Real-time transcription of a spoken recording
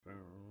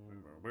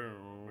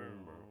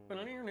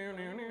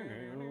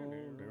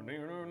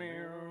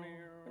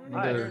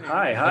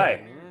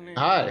Hi.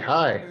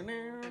 Hi.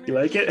 You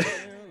like it?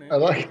 I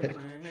like it.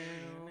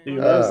 He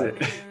loves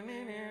it.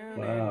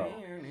 Wow.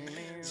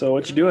 So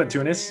what you doing,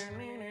 Tunis?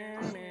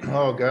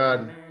 Oh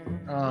God.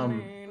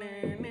 Um,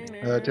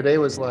 Today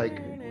was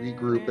like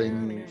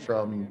regrouping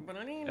from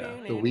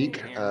Yeah. the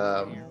week.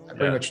 I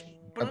pretty Yeah. much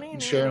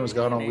Sharon was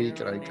gone all week,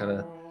 and I kind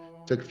of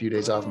took a few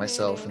days off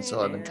myself, and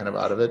so I've been kind of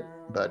out of it.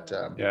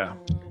 Yeah.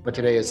 But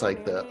today is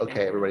like the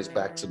okay, everybody's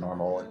back to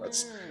normal, and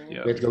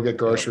Yep. we have to go get Yep.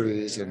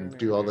 groceries and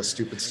do all the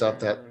stupid stuff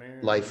that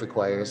life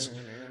requires.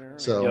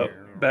 So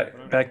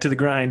Yep. Back to the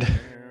grind.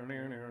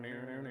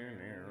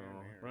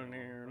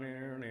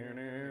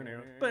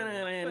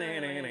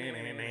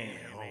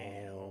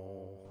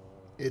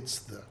 it's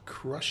the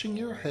Crushing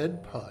Your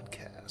Head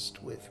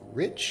podcast with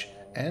Rich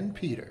and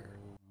Peter.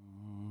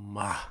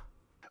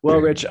 Well,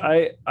 Rich,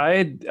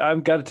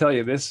 I've got to tell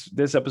you,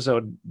 this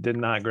episode did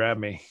not grab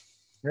me.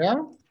 Yeah.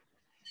 I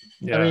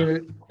Yeah.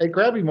 mean, it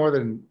grabbed me more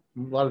than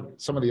a lot of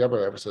some of the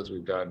other episodes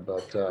we've done,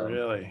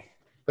 Really.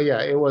 but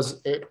yeah,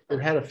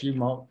 it had a few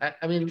moments.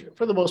 I mean,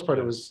 for the most part,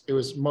 Yeah. it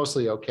was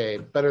mostly okay,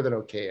 better than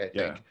okay, I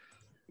Yeah. think.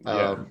 Yeah.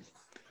 Um,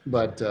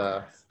 but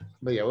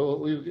yeah,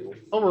 we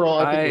overall,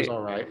 I think it was I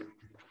all right.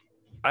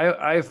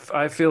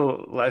 I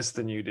feel less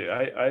than you do.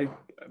 I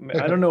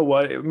don't know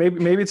what.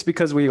 Maybe it's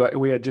because we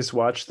had just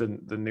watched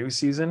the new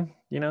season,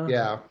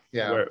 Yeah,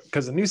 where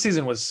because the new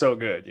season was so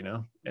good,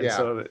 and yeah,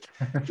 so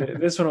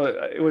this one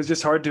it was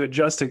just hard to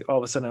adjust to. All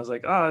of a sudden, I was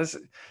like, this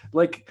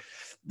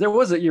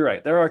like you're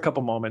right. There are a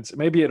couple moments.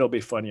 Maybe it'll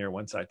be funnier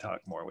once I talk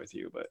more with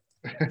you, but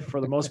for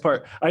the most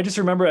part, I just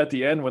remember at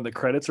the end when the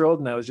credits rolled,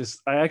 and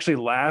I actually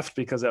laughed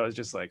because I was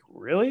just like,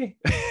 really?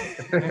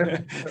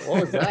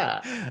 What was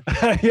that?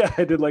 Yeah,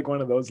 I did like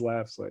one of those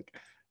laughs, like,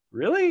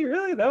 really,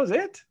 that was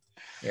it.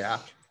 Yeah,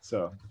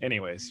 So,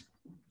 anyways,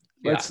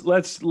 yeah.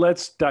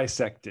 let's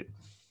dissect it.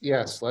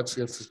 Yes, let's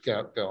get this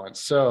going.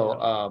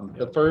 So,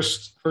 the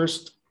first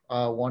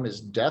one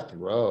is Death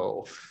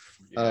Row.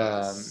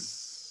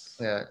 Yes.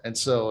 Yeah, and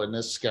so in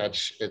this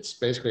sketch, it's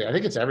basically I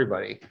think it's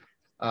everybody,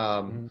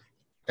 Mhm.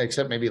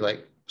 except maybe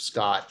like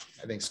Scott.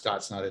 I think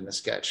Scott's not in the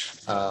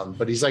sketch,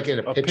 but he's like in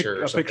a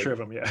picture or something. Picture of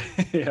him, yeah.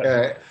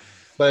 Yeah.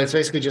 But it's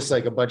basically just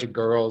like a bunch of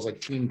girls, like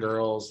teen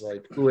girls,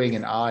 like oohing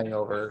and eyeing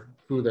over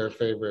who their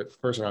favorite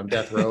person on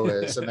death row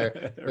is, and there's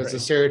Right. the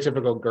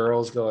stereotypical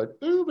girls going,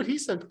 "Ooh, but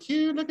he's so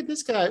cute! Look at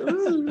this guy!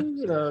 Ooh,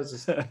 it's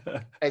just."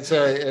 And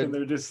so, And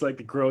they're just like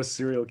the gross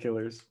serial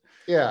killers.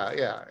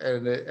 yeah,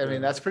 and I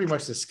mean that's pretty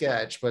much the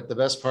sketch. But the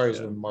best part is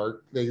Yeah. when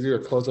they do a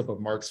close up of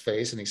Mark's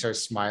face and he starts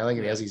smiling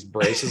and he has these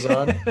braces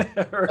on.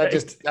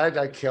 Right.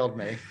 That killed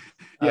me.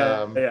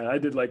 Yeah, Um, I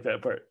did like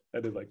that part.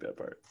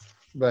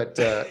 but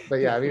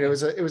yeah, I mean it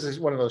was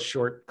one of those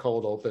short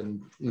cold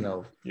open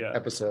Yeah.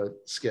 episode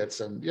skits,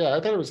 and yeah, I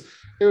thought it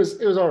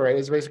was all right.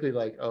 It's basically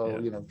like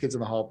kids in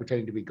the hall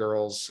pretending to be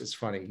girls. It's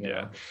funny.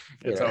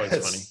 It's always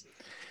funny.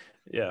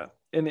 Yeah,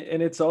 and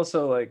it's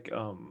also like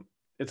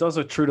it's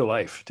also true to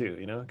life too,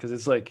 because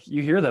it's like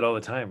you hear that all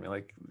the time.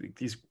 Like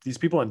these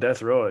people on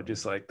death row are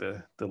just like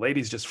the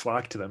ladies just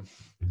flock to them.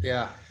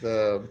 Yeah,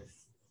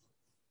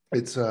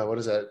 it's what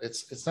is that?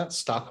 It's not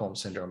Stockholm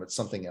syndrome. It's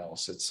something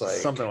else. It's like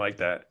Something like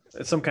that.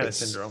 It's some kind of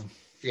syndrome.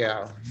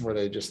 Yeah, where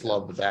they just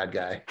love the bad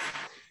guy.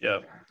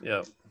 Yep.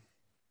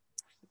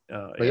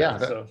 But yeah,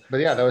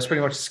 that was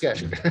pretty much the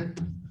sketch.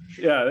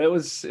 Yeah, it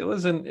was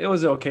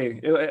okay.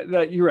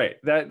 You're right.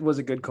 That was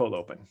a good cold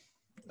open.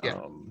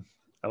 Yeah.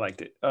 I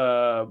liked it.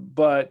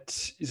 But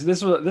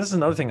this is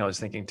another thing I was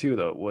thinking too,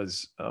 though,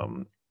 was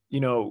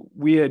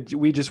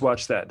we just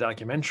watched that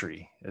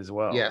documentary as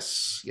well.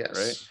 Yes.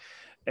 Right.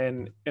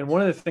 And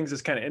one of the things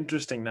that's kind of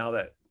interesting now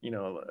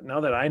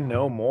that I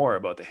know more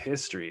about the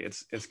history,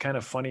 it's kind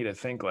of funny to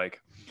think like,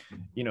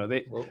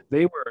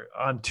 they were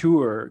on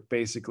tour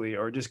basically,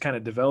 or just kind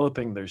of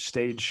developing their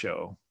stage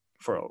show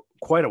for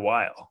quite a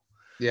while.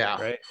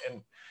 Yeah. Right.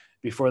 And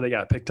before they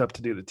got picked up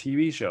to do the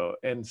TV show,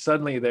 and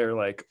suddenly they're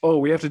like, oh,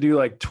 we have to do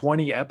like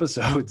 20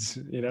 episodes,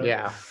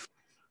 Yeah.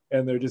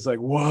 And they're just like,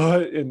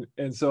 what? And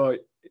so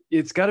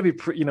it's got to be,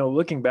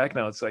 looking back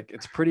now, it's like,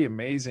 it's pretty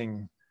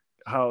amazing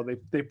how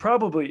they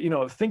probably,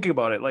 thinking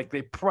about it, like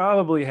they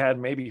probably had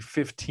maybe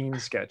 15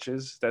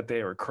 sketches that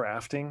they were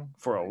crafting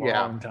for a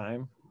long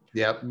time.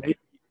 Yep.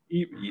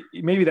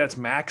 Maybe that's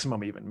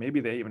maximum. Even maybe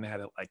they even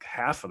had like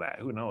half of that.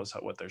 Who knows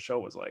what their show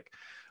was like?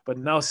 But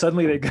now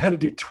suddenly they got to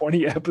do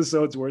 20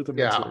 episodes worth of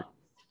material.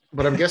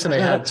 But I'm guessing they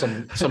had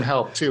some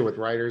help too with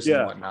writers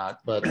and whatnot.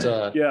 But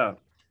yeah.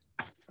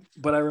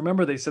 But I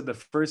remember they said the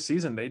first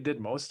season they did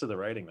most of the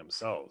writing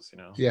themselves.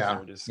 Yeah. They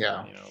were just,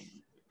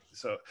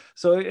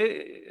 So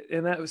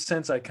in that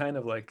sense, I kind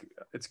of like,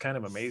 it's kind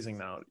of amazing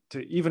now to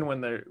even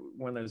when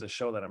there's a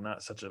show that I'm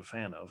not such a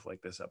fan of,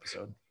 like this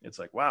episode, it's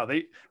like, wow,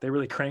 they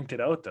really cranked it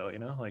out though,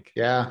 like,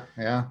 yeah,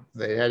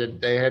 they had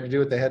to do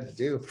what they had to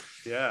do.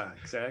 Yeah,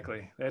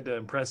 exactly. They had to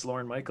impress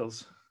Lorne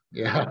Michaels.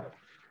 Yeah.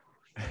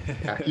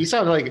 Yeah, you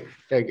sound like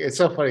it's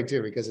so funny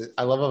too because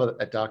I love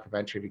a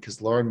documentary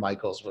because Lauren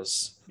Michaels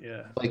was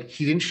Yeah. like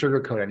he didn't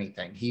sugarcoat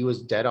anything. He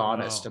was dead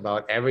honest No.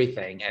 about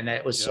everything, and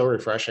it was so Yep.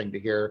 refreshing to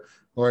hear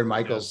Lauren Yep.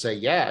 Michaels say,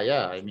 "Yeah,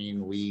 yeah. I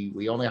mean,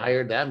 we only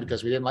hired them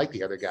because we didn't like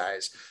the other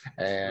guys,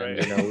 and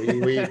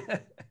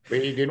Right. we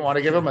didn't want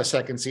to give them a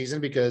second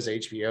season because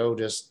HBO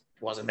just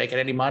wasn't making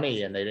any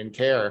money and they didn't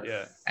care."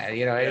 Yeah. And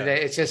Yeah.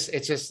 it's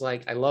just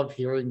like I love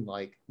hearing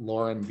like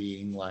Lauren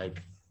being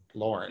like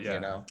Lauren,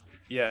 Yeah.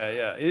 Yeah.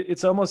 Yeah.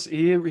 It's almost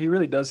he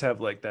really does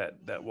have like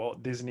that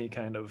Walt Disney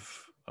kind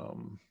of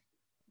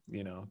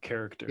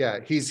character. Yeah,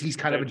 he's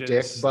kind of They're a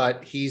dick, just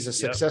but he's a yep.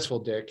 successful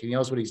dick. He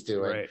knows what he's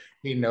doing. Right.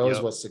 He knows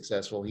Yep. what's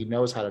successful. He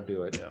knows how to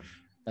do it, Yep.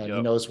 and he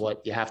Yep. knows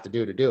what you have to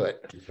do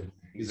it.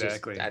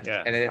 Exactly.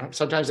 Yeah. And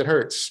sometimes it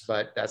hurts,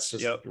 but that's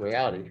just Yep.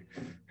 reality.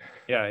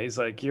 Yeah. He's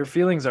like, your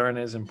feelings aren't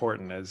as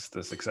important as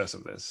the success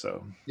of this.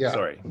 So Yeah.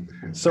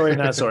 Sorry,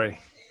 not sorry.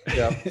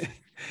 Yeah.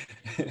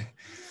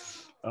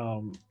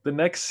 The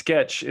next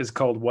sketch is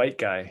called White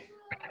Guy.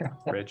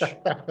 Rich,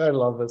 I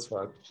love this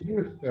one.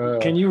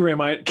 can you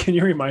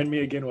remind me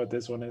again what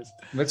this one is?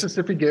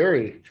 Mississippi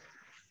Gary?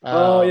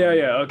 Oh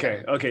yeah.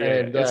 Okay.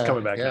 And, It's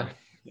coming back yeah.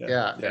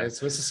 now. Yeah,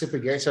 it's Mississippi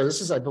Gary. So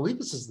I believe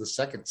this is the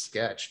second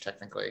sketch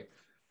technically.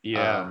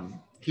 Yeah.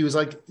 He was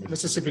like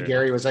Mississippi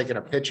Gary was like in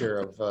a picture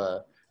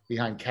of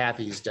behind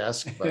Kathy's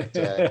desk, but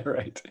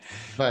right.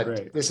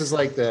 This is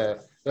like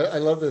I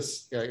love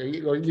this.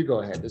 You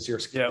go ahead. It's your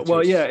sketch. Yeah.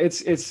 Well, yeah. It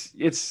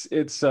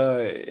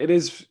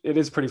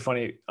is pretty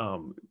funny.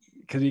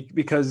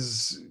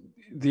 Because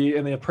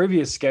in the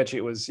previous sketch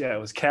it was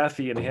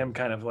Kathy and him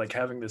kind of like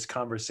having this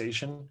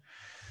conversation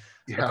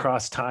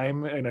across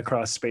time and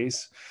across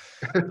space,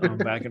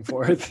 back and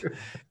forth,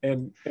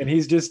 and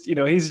he's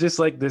just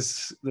like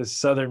this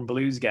Southern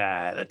blues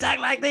guy that talk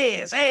like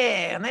this,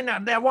 hey, and then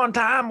that one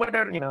time with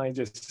he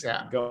just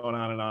going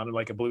on and on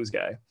like a blues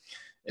guy.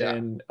 Yeah.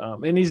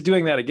 And he's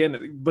doing that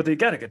again, but they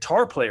got a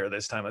guitar player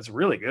this time that's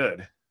really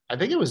good. I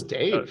think it was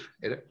Dave.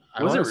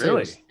 Was it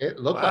really? It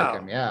looked like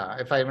him, yeah.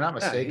 If I'm not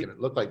mistaken, it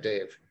looked like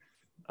Dave.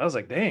 I was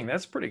like, dang,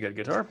 that's a pretty good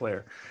guitar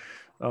player.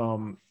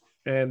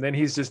 And then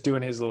he's just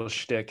doing his little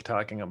shtick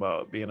talking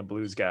about being a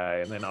blues guy.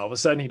 And then all of a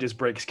sudden he just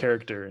breaks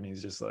character and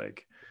he's just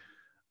like,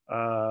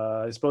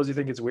 I suppose you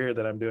think it's weird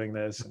that I'm doing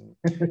this. And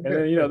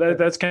then,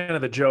 that's kind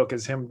of the joke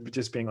is him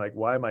just being like,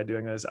 why am I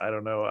doing this? I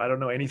don't know. I don't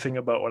know anything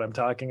about what I'm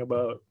talking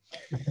about.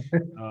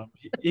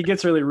 He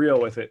gets really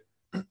real with it.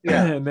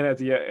 Yeah. And then at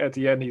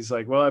the end, he's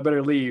like, well, I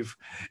better leave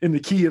in the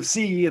key of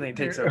C. And then he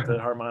takes out the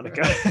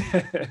harmonica.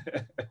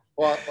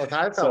 Well, what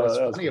I thought was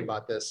funny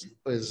about this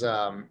was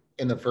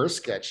in the first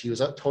sketch, he was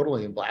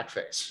totally in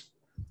blackface.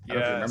 I don't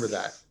know if you remember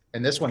that.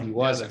 And this one he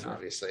wasn't,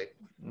 obviously.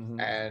 Mm-hmm.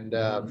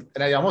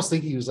 And I almost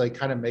think he was like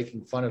kind of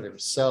making fun of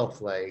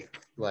himself, like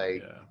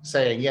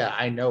saying, yeah,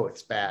 I know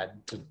it's bad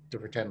to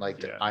pretend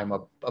like I'm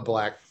a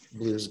black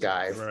blues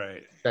guy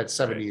that's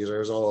 70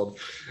 years old.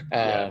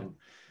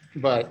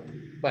 But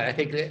I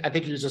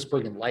think he was just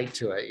bringing light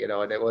to it,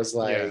 and it was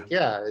like,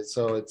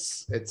 so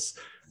it's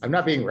I'm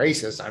not being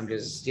racist. I'm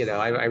just,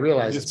 I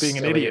realize just being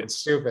an idiot,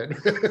 stupid.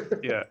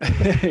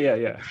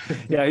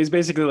 yeah. He's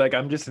basically like,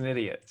 I'm just an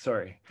idiot.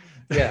 Sorry.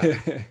 Yeah.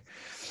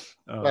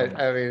 But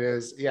I mean, it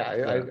was,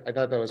 I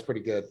thought that was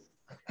pretty good.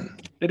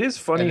 It is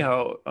funny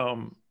how,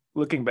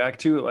 looking back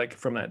to like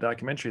from that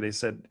documentary, they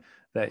said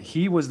that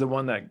he was the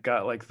one that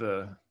got like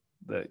the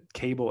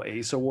Cable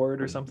Ace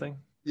Award or something.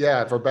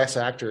 Yeah, for best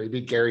actor, he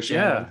beat Gary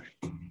Shandling.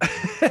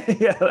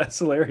 Yeah, that's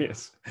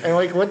hilarious. And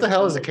like, what the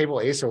hell is a Cable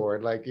Ace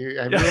Award? Like,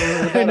 I've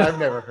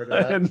never heard of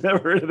that. I've never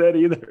heard of that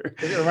either.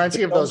 It reminds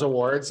me of those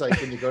awards, like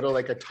when you go to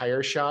like a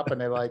tire shop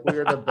and they're like, "We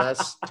are the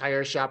best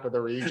tire shop of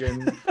the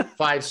region,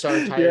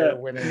 5-star tire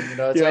winning."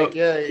 It's like,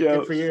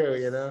 good for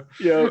you.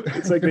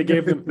 It's like they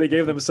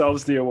gave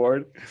themselves the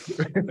award.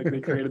 Like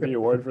they created the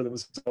award for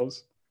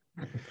themselves.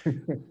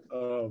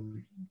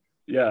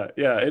 Yeah,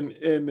 and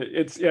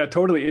it's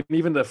totally. And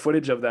even the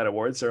footage of that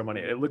award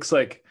ceremony, it looks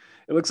like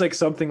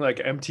something like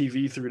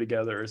MTV threw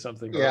together or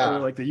something. Or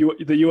like the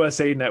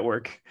USA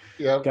Network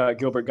got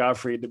Gilbert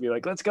Gottfried to be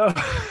like, let's go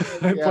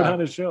put on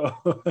a show.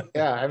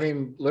 Yeah, I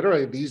mean,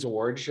 literally, these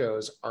award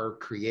shows are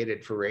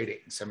created for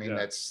ratings. I mean,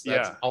 that's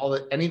all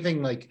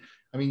anything like.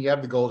 I mean, you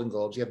have the Golden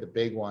Globes, you have the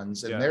big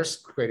ones, and they're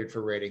created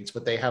for ratings,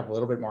 but they have a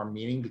little bit more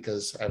meaning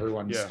because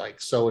everyone's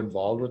like so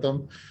involved with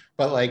them.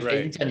 But like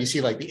anytime you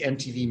see like the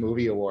MTV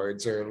Movie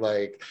Awards or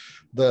like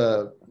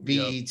the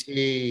BET,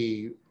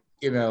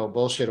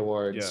 bullshit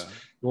awards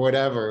or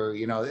whatever,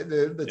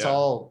 it's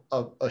all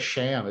a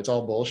sham. It's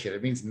all bullshit.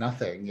 It means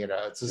nothing.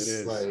 It's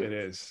just it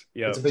is.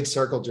 Yeah, it's a big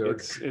circle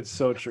jerk. It's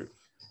so true.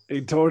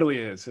 It totally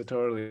is.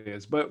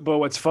 But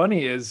what's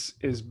funny is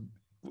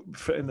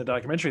in the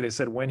documentary they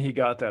said when he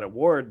got that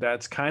award,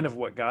 that's kind of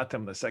what got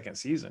them the second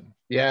season.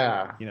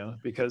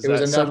 Because it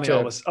was suddenly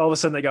all of a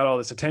sudden they got all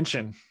this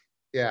attention.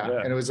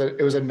 And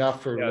it was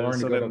enough for Lauren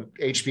to go to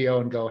HBO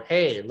and go,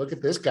 hey, look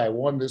at this guy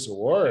won this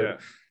award,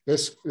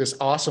 this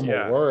awesome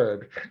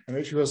award. And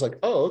then she was like,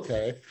 oh,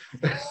 okay.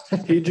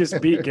 He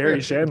just beat Gary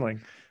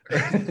Shandling.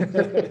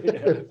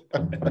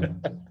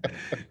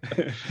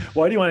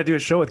 Why do you want to do a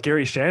show with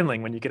Gary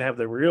Shandling when you can have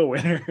the real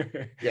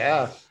winner?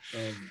 Yeah.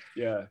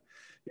 Yeah.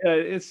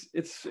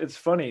 It's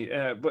funny,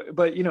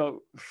 but you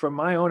know, from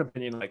my own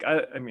opinion, like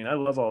I mean, I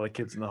love all the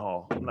kids in the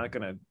hall. I'm not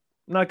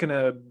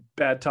gonna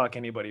bad talk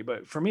anybody,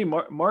 but for me,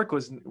 Mark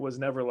was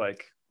never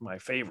like my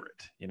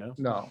favorite, you know.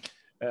 No.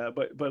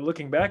 But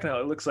looking back now,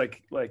 it looks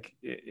like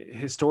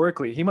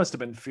historically he must have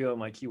been feeling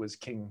like he was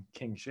king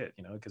shit,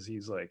 you know, because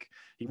he's like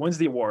he wins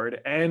the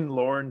award and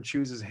Lauren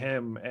chooses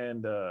him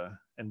and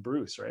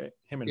Bruce, right?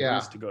 Him and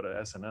Bruce to go to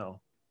SNL.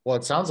 Well,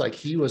 it sounds like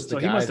he was the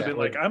guy. So he must have been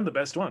like, I'm the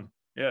best one.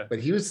 Yeah. But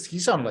he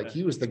sounded like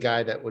he was the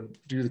guy that would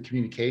do the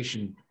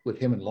communication with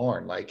him and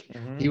Lauren. Like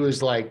he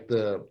was like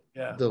the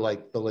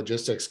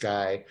logistics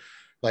guy.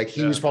 Like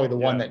he was probably the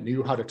one that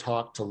knew how to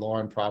talk to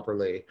Lauren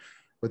properly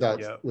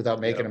without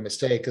making a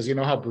mistake. Cause you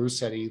know how Bruce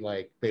said he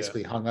like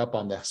basically hung up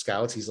on the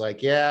scouts. He's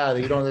like, yeah,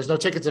 you know, there's no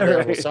tickets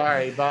available. Right.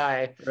 Sorry,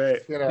 bye.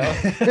 Right. You know,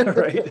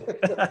 right.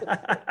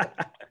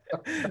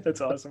 That's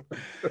awesome.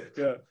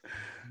 Yeah.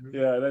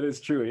 Yeah, that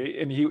is true.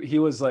 And he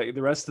was like,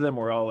 the rest of them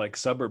were all like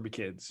suburb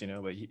kids, you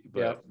know,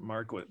 but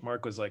Mark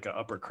was like an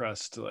upper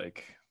crust,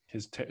 like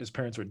his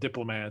parents were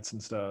diplomats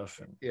and stuff.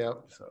 And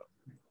so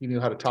he knew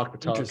how to talk the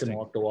talk and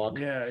walk the walk.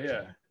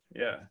 Yeah.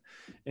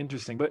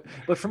 Interesting. But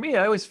for me,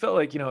 I always felt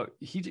like, you know,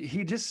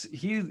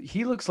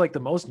 he looks like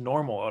the most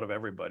normal out of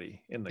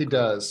everybody in the He group,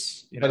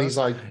 does, but know? He's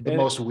like the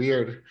most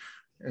weird.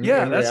 In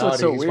that's reality, what's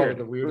so weird.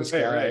 The weirdest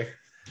guy.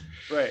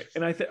 Right.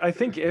 And I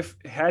think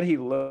had he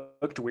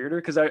looked weirder,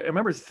 because I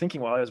remember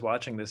thinking while I was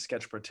watching this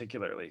sketch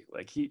particularly,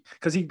 like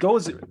because he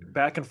goes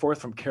back and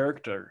forth from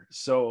character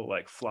so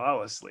like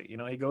flawlessly, you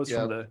know, he goes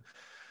from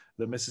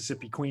the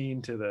Mississippi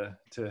Queen to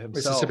himself.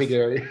 Mississippi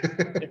Gary.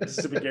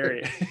 Mississippi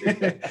Gary.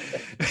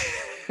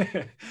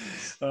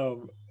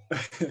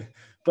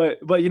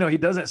 But you know, he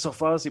does it so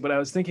flawlessly. But I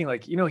was thinking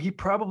like, you know, he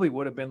probably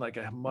would have been like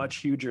a much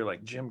huger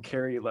like Jim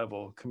Carrey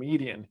level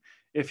comedian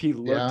if he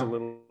looked a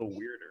little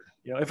weirder.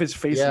 You know, if his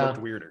face looked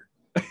weirder.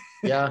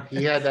 Yeah,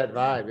 he had that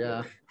vibe.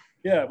 Yeah.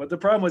 Yeah, but the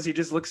problem was he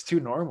just looks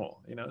too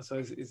normal, you know.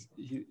 So it's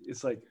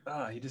like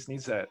he just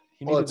needs that.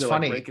 He needed to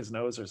like break his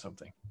nose or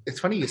something. It's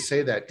funny you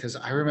say that because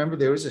I remember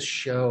there was a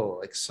show,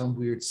 like some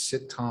weird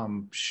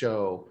sitcom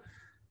show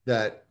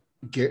that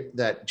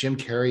Jim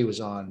Carrey was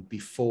on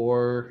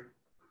before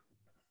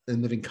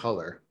In Living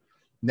Color.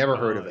 Never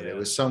heard of it. It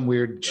was some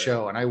weird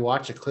show, and I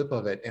watched a clip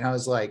of it, and I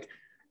was like,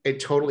 it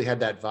totally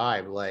had that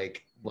vibe,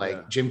 like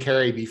Jim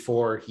Carrey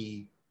before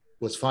he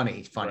was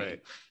funny.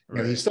 Right.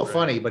 And he's still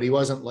funny, but he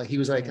wasn't like, he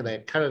was like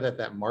kind of at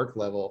that Mark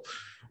level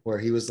where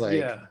he was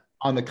like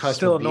on the cusp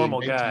still of a normal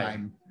being big guy,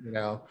 time, you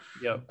know?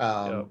 Yep.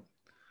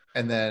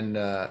 And then,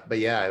 but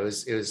yeah, it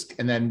was,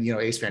 and then, you know,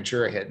 Ace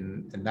Ventura hit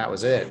and that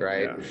was it.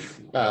 Right. Yeah,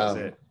 that was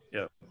it.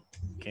 Yep.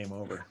 Game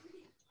over.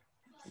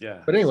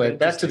 Yeah. But anyway,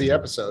 back to the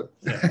episode.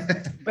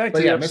 Back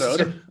to the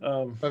episode.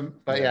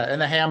 But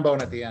and the ham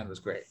bone at the end was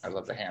great. I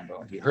love the ham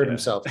bone. He hurt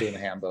himself doing the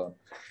ham bone.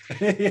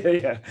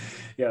 Yeah,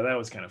 that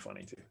was kind of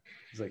funny too.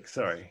 He's like,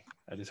 sorry,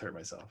 I just hurt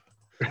myself.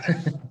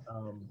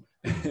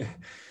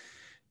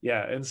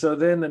 Yeah, and so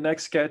then the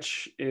next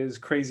sketch is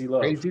Crazy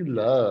Love. Crazy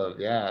Love,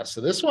 yeah. So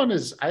this one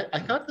is, I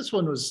thought this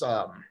one was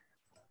I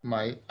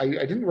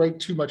didn't write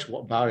too much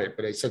about it,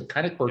 but I said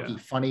kind of quirky,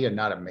 funny, and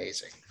not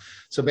amazing.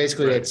 So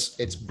basically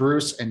it's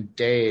Bruce and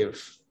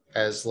Dave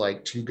as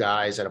like two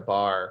guys at a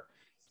bar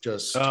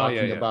just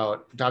talking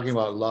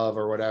about love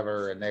or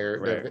whatever, and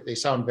they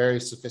sound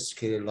very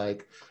sophisticated,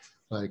 like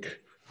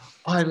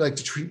I like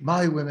to treat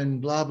my women,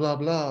 blah blah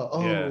blah.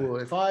 Oh,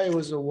 if I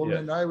was a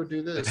woman, I would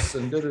do this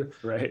and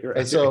right.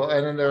 And so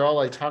and then they're all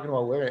like talking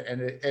about women,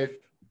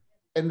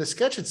 and the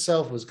sketch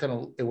itself was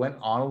it went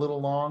on a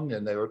little long,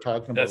 and they were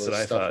talking about that's what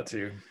stuff. I thought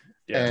too.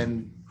 Yeah.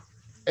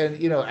 And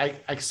you know,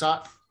 I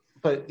saw,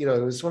 but you know,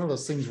 it was one of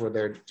those things where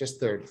their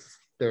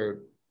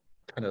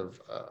kind of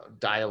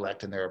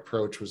dialect and their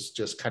approach was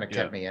just kind of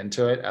kept me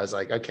into it. I was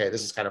like, okay,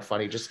 this is kind of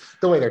funny. Just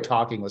the way they're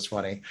talking was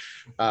funny.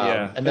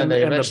 And then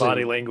the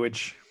body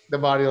language. The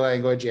body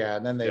language,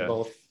 and then they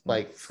both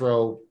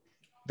throw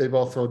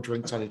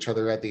drinks on each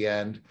other at the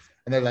end,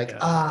 and they're like,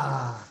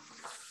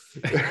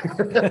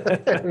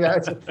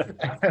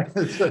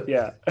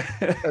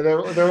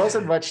 there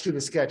wasn't much to the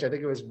sketch. I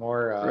think it was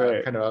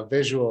more kind of a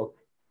visual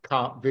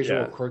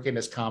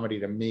quirkiness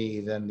comedy to me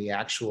than the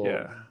actual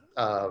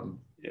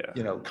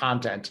you know,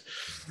 content.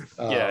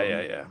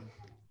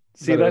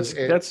 See,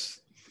 that's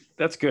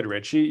good,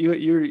 Rich.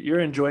 You're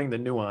enjoying the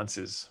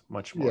nuances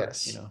much more.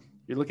 Yes. You know,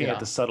 you're looking at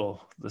the subtle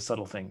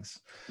things.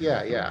 Yeah.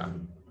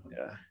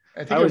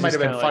 I think it might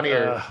have been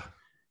funnier.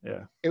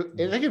 I think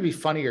it'd be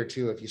funnier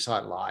too if you saw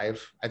it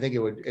live. I think it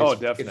would.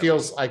 Definitely. It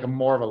feels like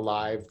more of a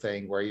live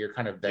thing where you're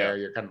kind of there,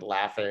 you're kind of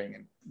laughing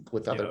and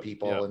with other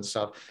people and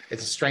stuff.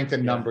 It's a strength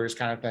in numbers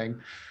kind of thing.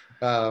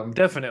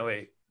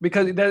 Definitely,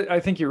 because I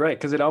think you're right,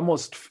 because it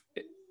almost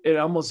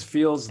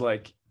feels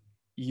like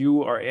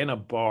you are in a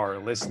bar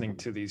listening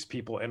to these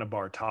people in a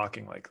bar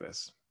talking like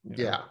this.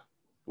 You know?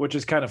 Which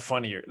is kind of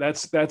funnier.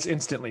 That's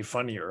instantly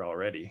funnier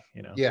already,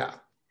 you know? Yeah.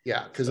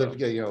 Yeah, because if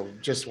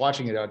just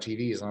watching it on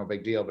TV is not a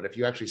big deal, but if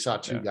you actually saw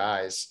two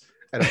guys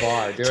at a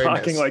bar doing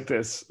talking like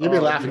this, you'd be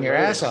laughing your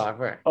ass off.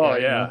 Right? Oh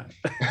yeah.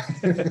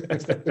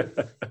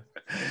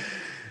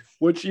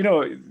 Which,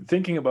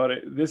 thinking about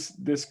it,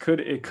 this could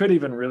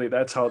even really,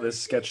 that's how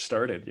this sketch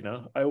started.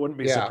 I wouldn't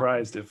be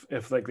surprised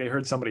if like they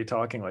heard somebody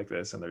talking like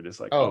this and they're just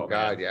like, oh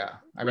God, man, yeah.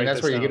 I mean,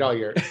 that's where you get all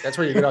your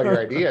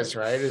ideas,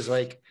 right? Is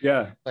like,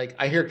 like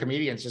I hear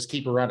comedians just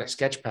keep around a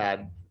sketch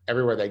pad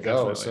everywhere they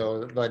go. Definitely.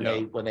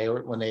 So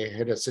when they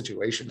hit a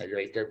situation, they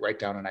write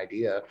down an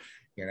idea.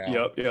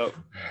 Yep.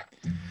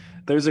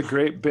 There's a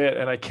great bit,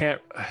 and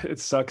it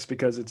sucks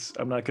because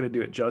I'm not going to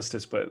do it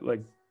justice, but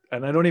like,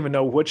 and I don't even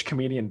know which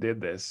comedian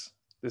did this.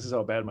 This is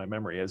how bad my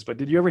memory is. But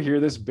did you ever hear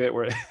this bit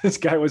where this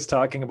guy was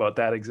talking about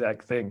that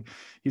exact thing?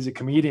 He's a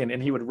comedian,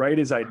 and he would write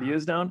his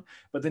ideas down,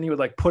 but then he would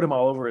like put them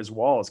all over his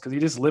walls because he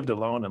just lived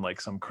alone in like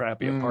some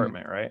crappy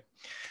apartment, right?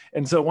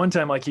 And so one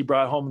time, like, he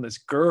brought home this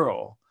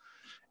girl,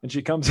 and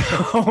she comes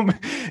home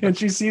and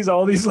she sees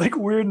all these like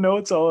weird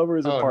notes all over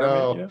his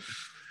apartment.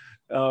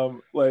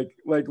 No.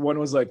 Like one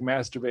was like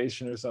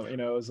masturbation or something.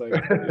 It was like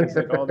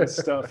all this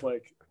stuff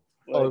like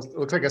it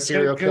looks like a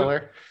serial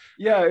killer.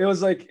 Yeah, it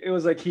was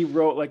like he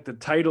wrote like the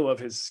title of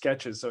his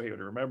sketches so he would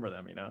remember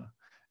them,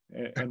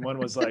 And one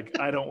was like,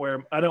 I don't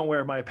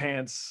wear my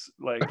pants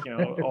like,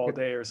 all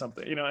day or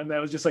something, and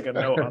that was just like a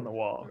note on the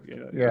wall.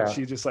 Yeah.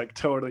 She just like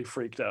totally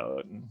freaked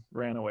out and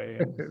ran away.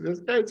 This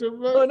guy's a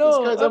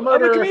I'm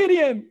a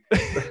comedian.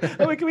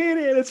 I'm a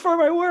comedian. It's for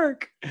my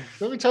work.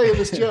 Let me tell you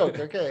this joke.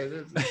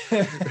 Okay.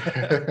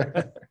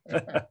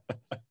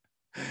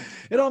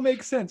 It all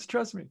makes sense.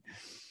 Trust me.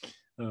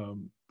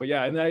 But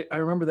yeah, and I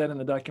remember that in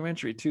the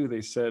documentary too.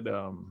 They said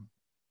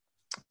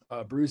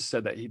Bruce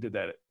said that he did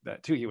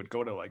that too. He would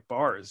go to like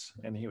bars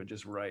and he would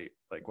just write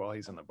like while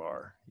he's in the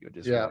bar. He would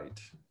just write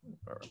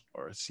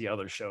or see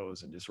other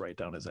shows and just write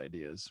down his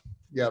ideas.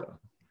 Yep. So,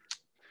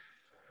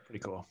 pretty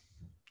cool.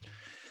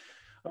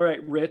 All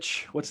right,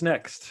 Rich, what's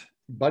next?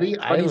 Buddy's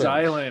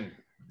Island.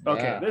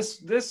 Okay, yeah.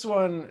 This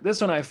one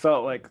I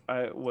felt like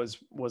was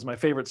my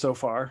favorite so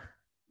far.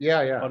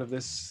 Yeah. Out of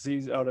this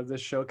season, out of this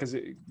show,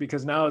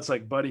 because now it's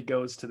like Buddy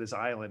goes to this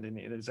island and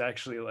there's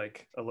actually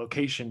like a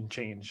location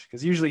change,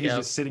 because usually he's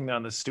just sitting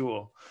on the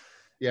stool.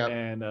 Yeah.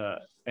 And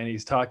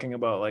he's talking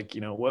about like,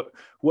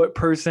 what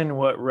person,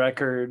 what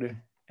record,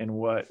 and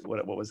what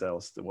was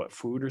else? What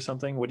food or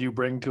something would you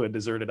bring to a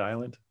deserted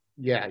island?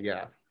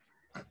 Yeah.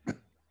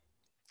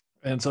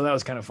 And so that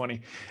was kind of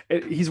funny.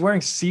 He's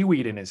wearing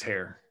seaweed in his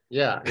hair.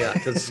 Yeah,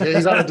 because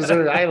he's on a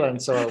deserted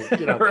island, so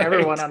right.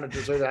 Everyone on a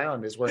deserted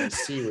island is wearing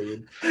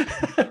seaweed.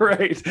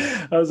 Right.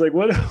 I was like,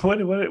 what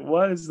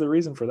is the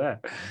reason for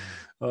that?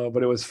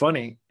 But it was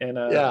funny, and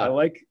I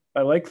like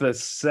the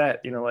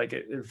set. Like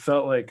it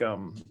felt like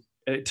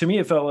to me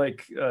it felt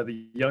like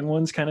the Young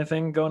Ones kind of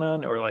thing going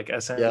on, or like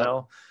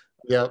SNL.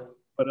 Yep.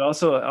 But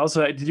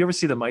also, did you ever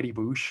see the Mighty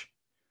Boosh?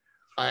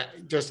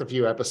 Just a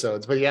few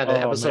episodes, but yeah, the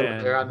episode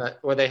where they're on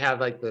where they have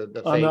like the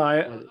fake,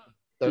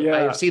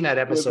 I've seen that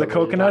episode. The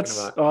coconuts.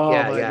 Oh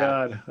my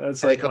God,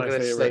 that's like my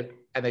favorite.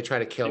 And they try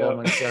to kill them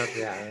and stuff.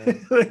 Yeah,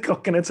 the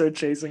coconuts are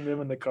chasing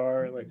them in the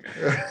car. Like,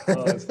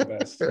 oh, that's the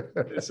best.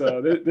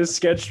 So this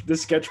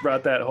sketch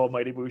brought that whole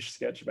Mighty Boosh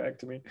sketch back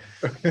to me.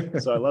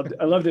 So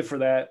I loved it for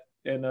that.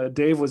 And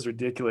Dave was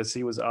ridiculous.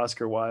 He was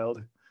Oscar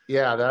Wilde.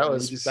 Yeah,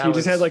 he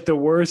just had like the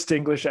worst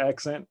English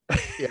accent.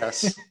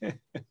 Yes,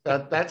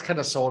 that's kind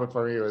of sold it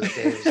for me. Was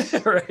Dave's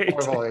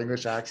horrible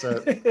English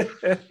accent,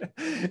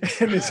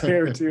 and his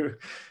hair too.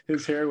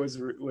 His hair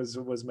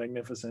was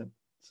magnificent.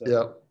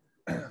 So,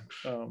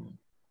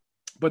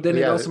 but then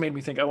it also made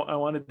me think. I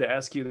wanted to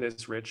ask you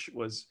this, Rich.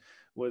 Was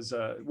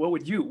what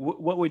would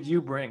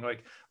you bring?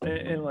 Like,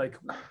 and like,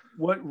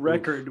 what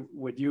record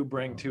would you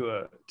bring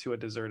to a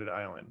deserted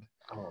island?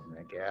 Oh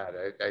my God,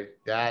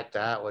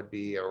 that would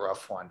be a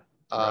rough one.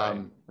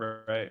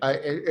 Right.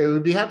 It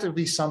would have to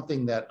be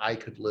something that I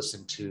could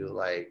listen to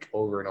like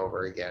over and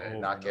over again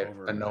and not get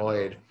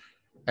annoyed.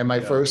 And my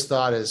first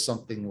thought is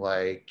something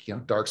like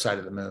Dark Side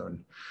of the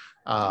Moon.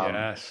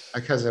 Yes.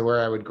 Because of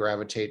where I would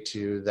gravitate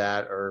to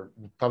that, or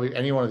probably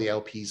any one of the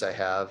LPs I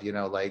have.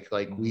 Like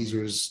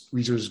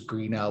Weezer's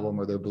Green album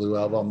or their Blue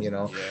album.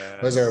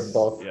 Those are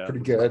both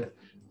pretty good.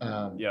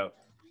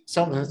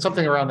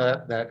 Something around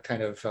that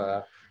kind of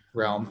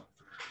realm.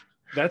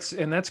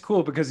 That's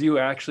cool because you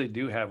actually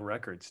do have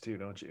records too,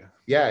 don't you?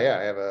 Yeah.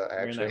 I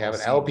actually have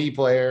an LP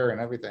player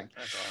and everything.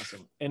 That's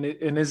awesome. And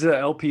is the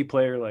LP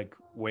player like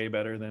way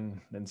better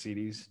than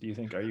CDs? Do you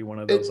think? Are you one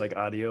of those like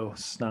audio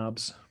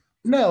snobs?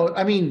 No,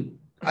 I mean,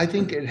 I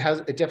think it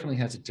definitely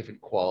has a different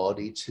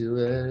quality to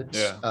it.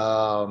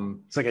 Yeah.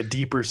 It's like a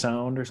deeper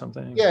sound or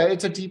something. Yeah,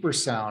 it's a deeper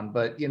sound,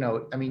 but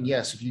I mean,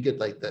 yes, if you get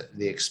like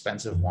the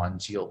expensive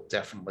ones, you'll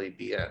definitely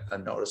be a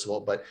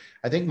noticeable. But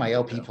I think my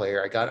LP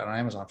player I got on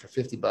Amazon for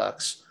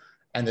 $50,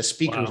 and the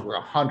speakers were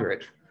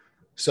 $100.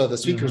 So the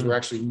speakers were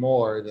actually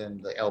more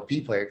than the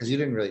LP player because you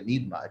didn't really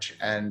need much.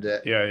 And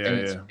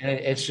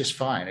it's just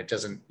fine.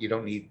 You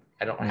don't need.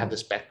 I don't have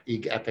this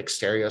big epic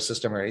stereo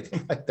system or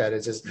anything like that.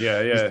 It's just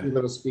these two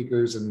little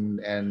speakers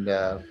and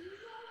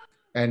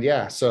And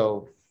yeah,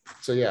 so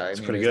yeah, I It's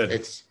mean, pretty good.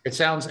 it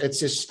sounds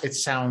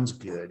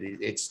good.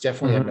 It's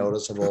definitely a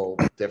noticeable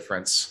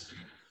difference.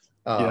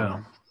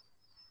 Yeah.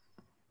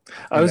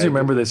 I always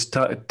remember this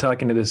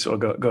talking to this. Oh,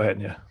 go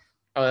ahead. Yeah.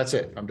 Oh, that's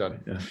it. I'm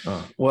done.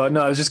 Yeah. Well,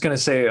 no, I was just gonna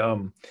say,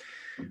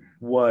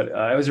 what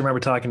I always remember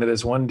talking to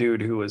this one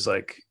dude who was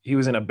like, he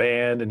was in a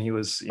band and he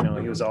was,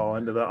 he was all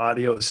into the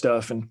audio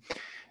stuff, and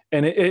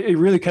it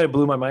really kind of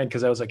blew my mind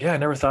because I was like, yeah, I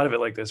never thought of it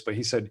like this. But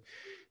he said,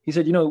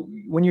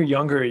 when you're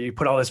younger, you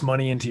put all this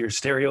money into your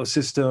stereo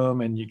system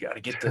and you got to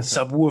get the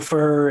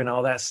subwoofer and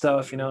all that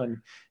stuff, and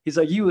he's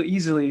like, you will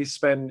easily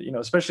spend,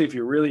 especially if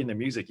you're really into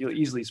music, you'll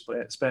easily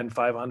spend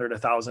 $500,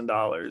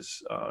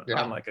 $1,000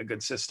 on like a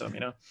good system,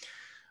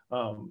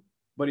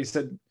 but he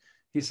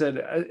said,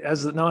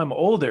 as now I'm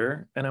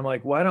older and I'm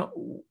like,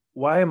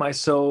 why am I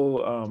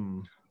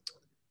so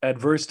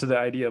adverse to the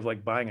idea of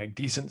like buying a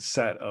decent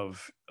set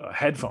of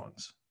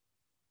headphones,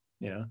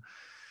 Yeah.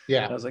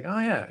 And I was like, oh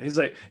yeah. He's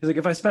like,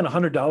 if I spend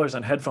 $100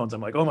 on headphones,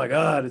 I'm like, oh my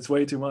God, it's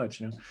way too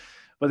much,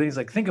 But then he's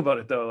like, think about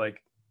it though.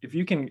 Like if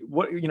you can,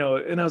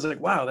 and I was like,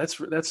 wow,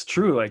 that's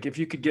true. Like if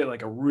you could get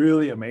like a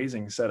really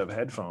amazing set of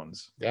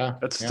headphones,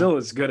 that's still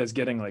as good as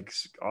getting like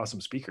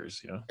awesome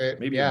speakers,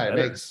 maybe. It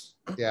makes,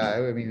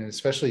 I mean,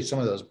 especially some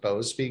of those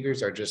Bose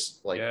speakers are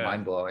just like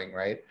mind blowing,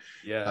 right?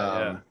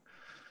 Yeah.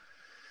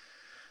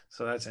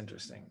 So that's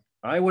interesting.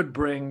 I would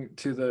bring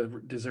to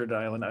the desert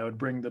island, I would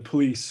bring the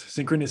Police,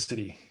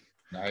 Synchronicity.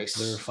 Nice.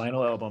 Their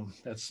final album.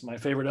 That's my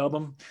favorite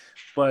album.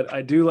 But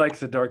I do like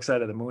the Dark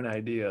Side of the Moon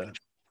idea.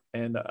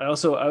 And that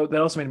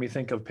also made me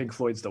think of Pink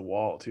Floyd's The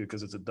Wall too,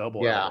 because it's a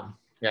double album.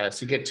 Yeah,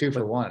 so you get two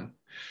for one.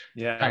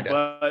 Yeah,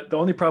 kinda. But the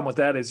only problem with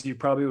that is you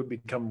probably would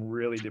become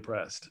really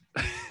depressed.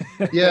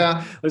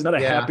 Yeah. There's not a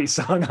happy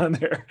song on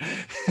there.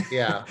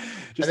 Yeah.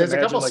 Just there's a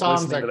couple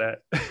songs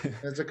that.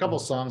 There's a couple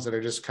songs that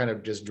are just kind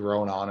of just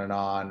drone on and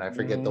on. I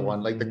forget the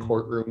one, like the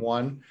courtroom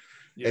one.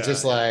 Yeah, it's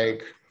just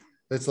like,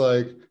 it's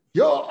like,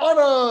 Your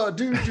Honor,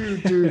 do.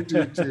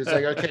 It's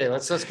like, okay,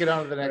 let's get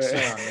on to the next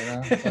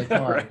song, It's like,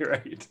 come on.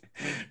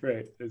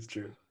 Right. It's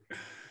true.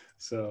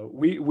 So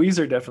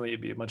Weezer definitely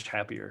would be a much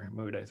happier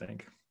mood, I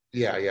think.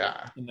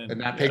 Yeah. And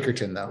not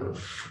Pinkerton though.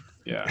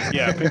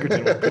 Yeah.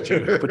 Pinkerton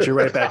will put you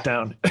right back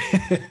down.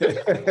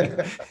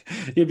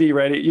 You'd be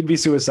ready. You'd be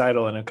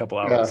suicidal in a couple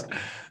hours.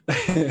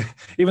 Yeah.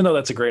 Even though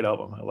that's a great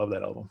album. I love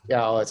that album.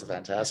 Yeah. It's a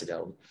fantastic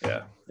album.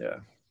 Yeah.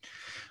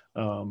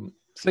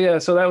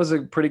 So that was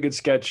a pretty good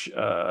sketch,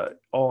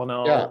 all in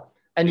all. Yeah,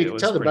 and you can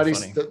tell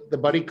the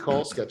Buddy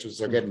Cole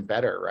sketches are getting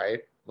better, right?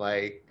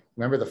 Like,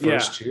 remember the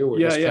first two were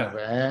just kind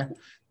of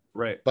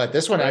right. But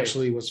this one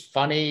actually was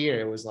funny.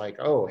 It was like,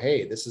 oh,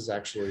 hey, this is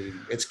actually,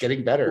 it's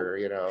getting better,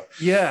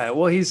 Yeah,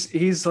 well, he's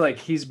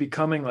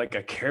becoming like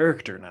a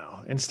character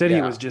now. Instead,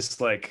 he was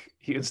just like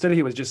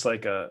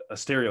a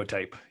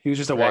stereotype. He was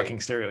just a walking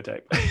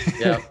stereotype.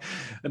 Yeah.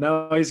 And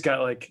now he's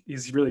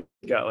really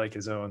got like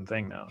his own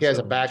thing now. He has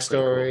a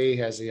backstory.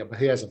 Cool.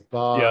 He has a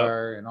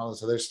bar and all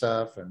this other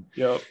stuff. And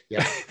yeah.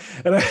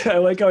 And I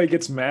like how he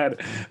gets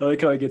mad. I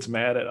like how he gets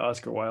mad at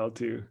Oscar Wilde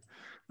too.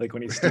 Like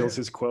when he steals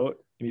his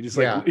quote and he just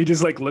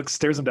looks,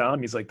 stares him down.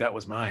 And he's like, that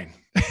was mine.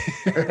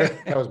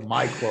 That was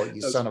my quote,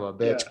 you son of a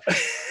bitch.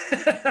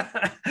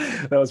 Yeah.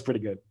 That was pretty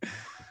good.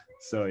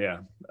 So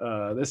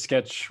this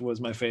sketch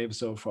was my fave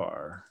so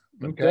far.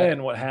 But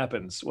then what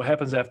happens? What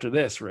happens after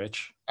this,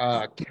 Rich?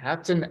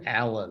 Captain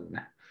Allen.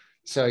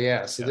 So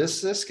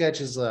this sketch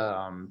is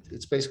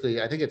it's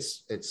basically, I think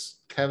it's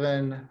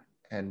Kevin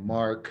and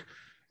Mark,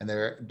 and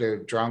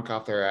they're drunk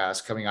off their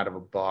ass coming out of a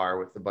bar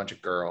with a bunch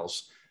of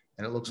girls,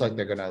 and it looks like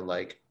they're gonna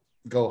like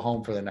go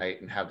home for the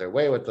night and have their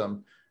way with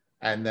them.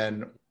 And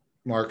then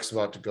Mark's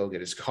about to go get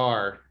his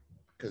car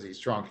because he's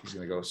drunk. He's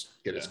gonna go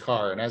get his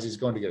car, and as he's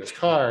going to get his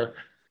car,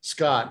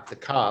 Scott, the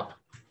cop,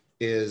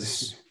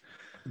 is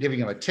giving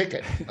him a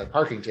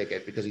parking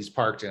ticket, because he's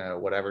parked in a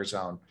whatever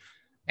zone.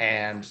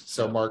 And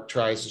so Mark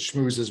tries to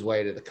schmooze his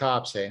way to the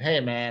cop, saying, "Hey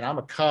man, I'm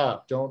a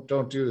cop. Don't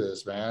do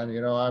this, man.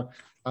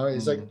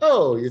 He's like,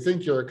 oh, you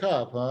think you're a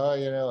cop, huh?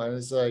 And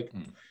it's like,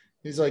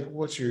 he's like,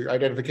 what's your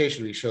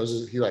identification? He shows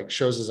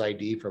his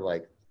ID for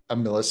like a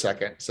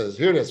millisecond, says,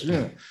 here it is,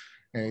 and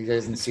he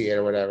doesn't see it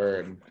or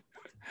whatever,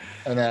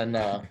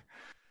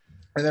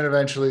 and then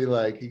eventually,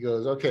 like, he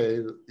goes,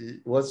 okay,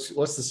 what's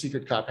the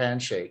secret cop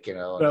handshake,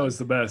 That was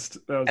the best.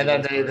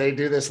 They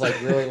do this like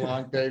really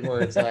long thing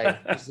where it's like,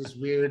 it's this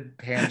weird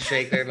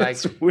handshake. They're like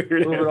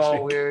moving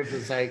all weird.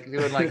 It's like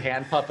doing like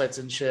hand puppets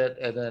and shit.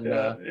 And then,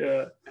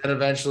 and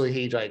eventually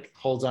he like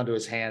holds onto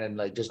his hand and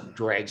like just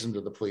drags him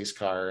to the police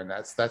car. And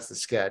that's the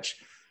sketch.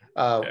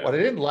 What I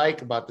didn't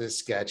like about this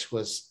sketch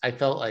was I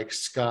felt like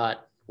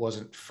Scott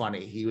wasn't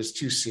funny. He was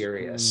too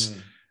serious.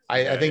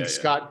 I think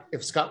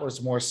if Scott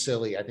was more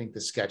silly, I think the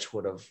sketch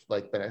would have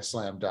like been a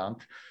slam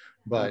dunk.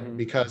 But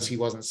because he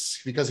was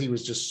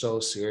just so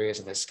serious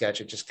in the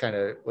sketch, it just kind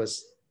of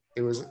was.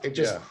 It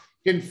just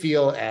didn't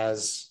feel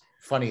as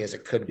funny as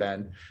it could have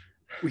been.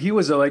 He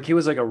was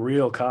like a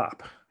real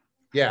cop.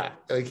 Yeah,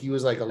 like he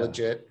was like a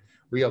legit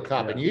real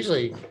cop. And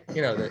usually,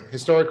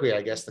 historically,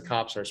 I guess the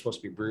cops are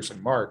supposed to be Bruce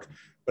and Mark,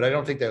 but I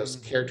don't think those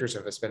characters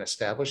have been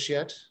established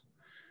yet.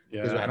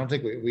 Because I don't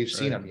think we've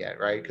seen them yet,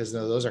 right? Because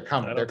those are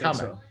coming. They're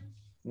coming.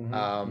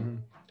 So.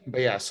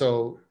 But yeah,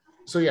 so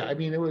yeah, I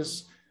mean,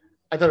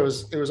 I thought it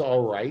was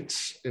all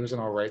right. It was an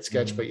all right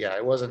sketch, but yeah,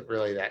 it wasn't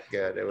really that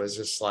good. It was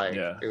just like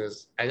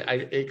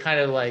it kind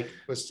of like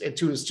was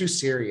too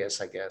serious,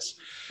 I guess.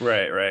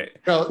 Right.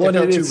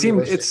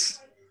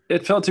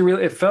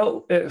 It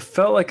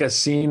felt like a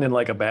scene in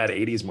like a bad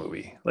 80s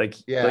movie. Like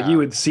you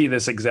would see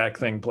this exact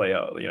thing play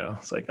out, you know.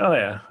 It's like, oh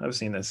yeah, I've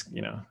seen this,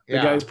 you know. The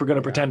guy's going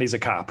to pretend he's a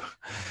cop.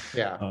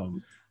 Yeah.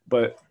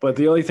 But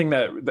the only thing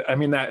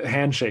that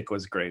handshake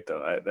was great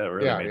though. That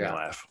really made me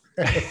laugh.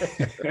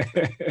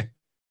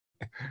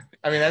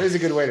 I mean, that is a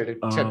good way to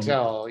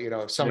tell, you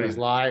know, if somebody's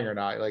lying or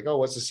not. Like, oh,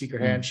 what's the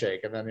secret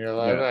handshake? And then you're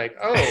like,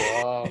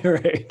 oh,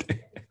 right.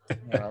 You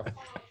know.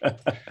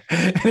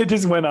 And it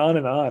just went on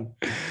and on.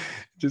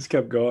 Just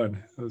kept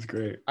going. It was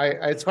great.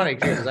 It's funny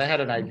too, because I had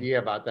an idea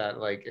about that,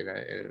 like in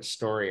a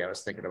story I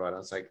was thinking about. I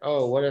was like,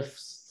 oh, what if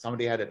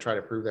somebody had to try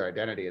to prove their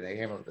identity and they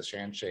came up with this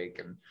handshake,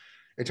 and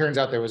it turns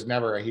out there was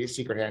never a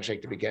secret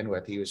handshake to begin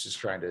with. He was just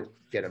trying to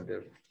get him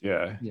to, you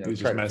know,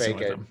 try to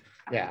fake it.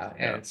 Yeah.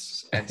 And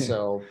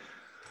so,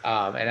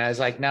 and I was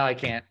like, I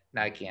can't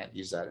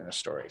use that in a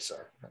story. So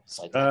it's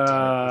like,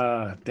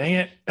 dang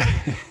it.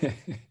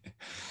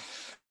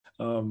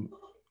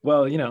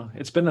 Well, you know,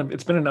 it's been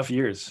enough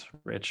years,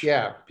 Rich.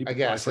 Yeah, I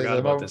guess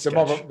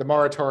the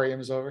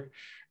moratorium's over.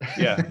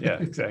 yeah,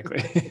 exactly.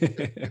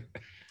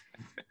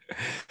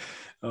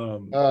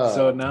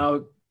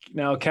 So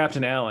now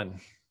Captain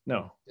Allen.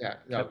 No. Yeah,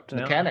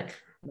 Mechanic.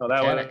 No,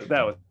 that was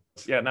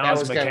now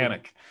it's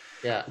Mechanic.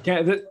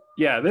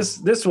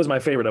 This was my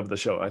favorite of the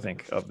show, I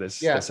think, of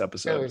this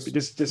episode.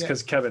 Just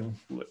because Kevin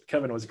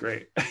was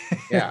great.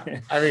 Yeah.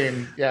 I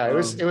mean,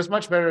 it was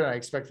much better than I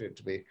expected it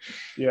to be.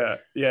 Yeah.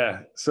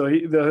 So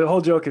the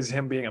whole joke is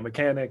him being a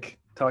mechanic,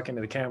 talking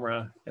to the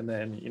camera, and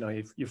then, you know,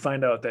 you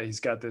find out that he's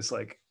got this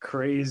like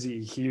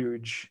crazy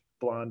huge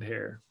blonde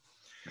hair.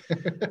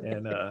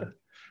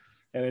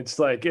 And it's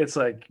like,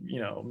 you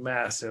know,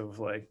 massive,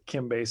 like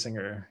Kim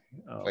Basinger,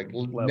 like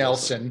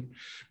Nelson.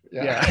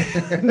 Yeah.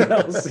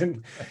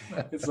 Nelson.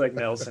 It's like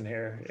Nelson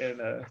here,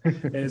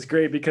 and it's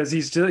great because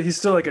he's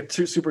still like a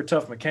super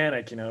tough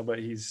mechanic, you know, but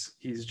he's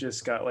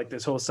just got like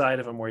this whole side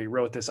of him where he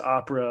wrote this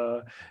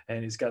opera,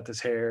 and he's got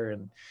this hair,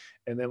 and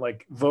then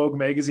like Vogue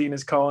magazine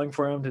is calling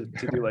for him to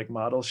do like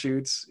model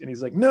shoots, and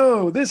he's like,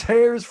 no, this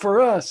hair is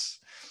for us.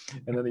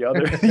 And then the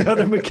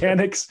other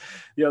mechanics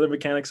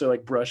are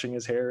like brushing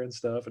his hair and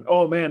stuff. And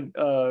oh man,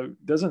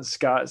 doesn't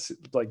Scott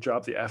like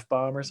drop the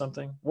F-bomb or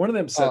something? One of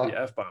them said the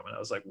F-bomb, and I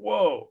was like,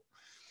 whoa.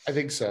 I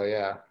think so,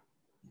 yeah.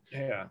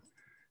 Yeah.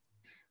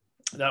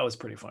 That was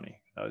pretty funny.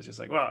 I was just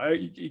like, wow,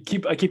 I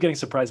keep getting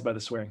surprised by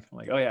the swearing. I'm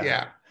like, oh yeah.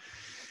 Yeah.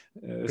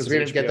 Because we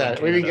didn't get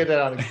that. We didn't get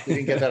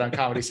that on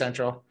Comedy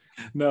Central.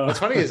 No. What's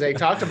funny is they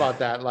talked about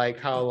that, like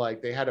how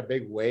like they had a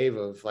big wave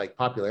of like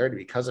popularity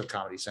because of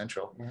Comedy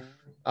Central.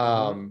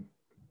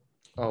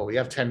 We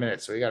have 10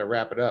 minutes, so we got to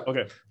wrap it up.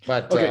 Okay.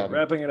 But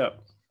wrapping it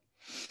up.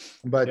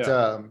 But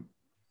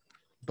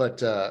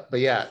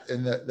yeah,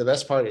 and the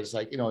best part is,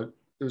 like, you know,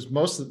 it was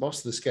most of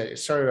the sketch. It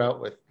started out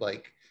with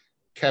like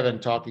Kevin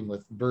talking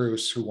with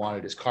Bruce, who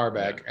wanted his car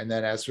back, and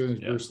then as soon as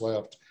Bruce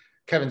left,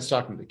 Kevin's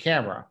talking to the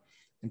camera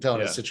and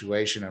telling his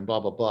situation and blah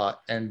blah blah,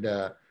 and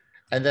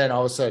then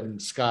all of a sudden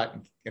Scott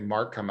and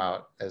Mark come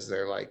out as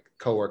their like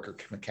coworker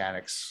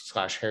mechanics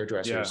 /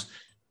 hairdressers.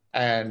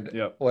 And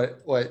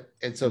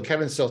and so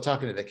Kevin's still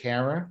talking to the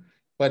camera,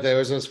 but there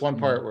was this one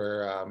part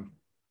where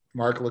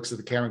Mark looks at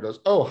the camera and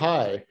goes, "Oh,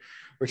 hi,"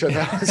 which I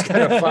thought was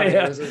kind of funny.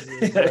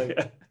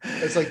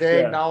 It's like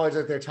they acknowledge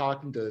that they're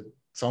talking to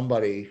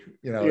somebody,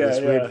 you know, this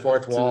weird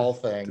fourth wall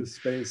thing. To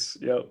space.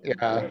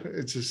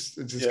 It's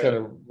just kind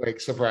of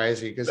like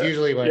surprising, because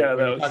usually when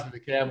you talk to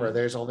the camera,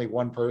 there's only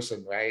one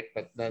person, right?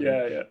 But then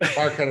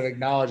Mark kind of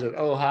acknowledged it.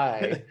 Oh,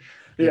 hi.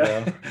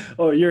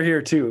 Oh, you're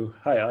here too.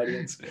 Hi,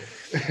 audience.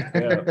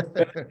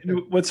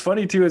 What's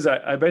funny too is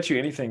I bet you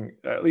anything,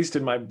 at least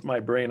in my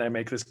brain, I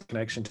make this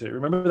connection to,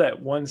 remember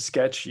that one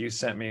sketch you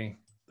sent me,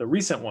 the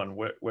recent one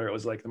where it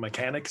was like the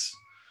mechanics.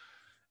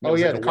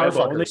 The car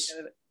fuckers.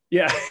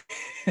 Yeah.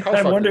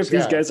 I wonder if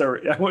these guys are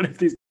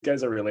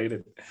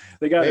related.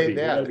 They gotta be.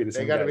 They gotta be the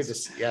same. They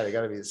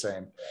gotta be the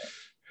same.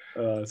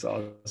 That's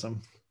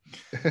awesome.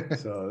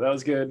 So that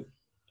was good.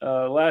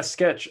 Last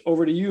sketch,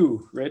 over to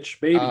you,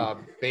 Rich.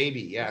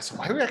 Baby. Yeah. So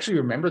I actually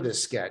remember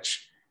this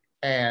sketch,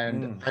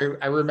 and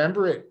I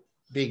remember it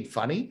being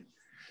funny,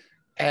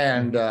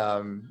 and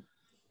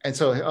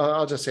so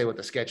I'll just say what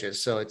the sketch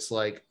is. So it's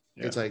like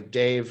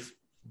Dave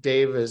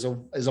is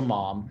a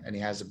mom, and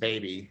he has a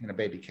baby in a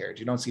baby carriage.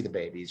 You don't see the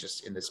baby; he's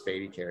just in this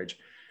baby carriage,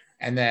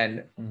 and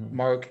then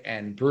Mark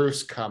and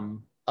Bruce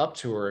come up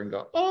to her and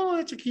go, "Oh,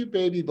 it's a cute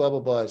baby," blah blah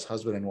blah, as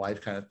husband and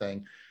wife kind of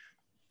thing.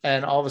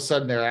 And all of a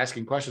sudden they're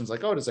asking questions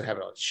like, oh, does it have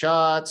it on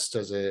shots?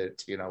 Does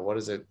it, you know, what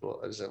is it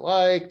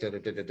like? Da, da,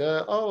 da, da,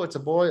 da. Oh, it's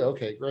a boy.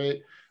 Okay,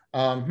 great.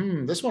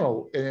 This one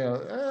will,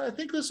 I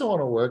think this one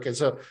will work. And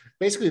so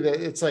basically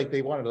it's like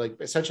they wanted to like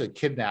essentially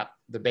kidnap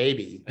the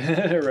baby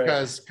right.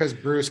 because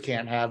Bruce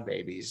can't have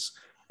babies.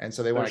 And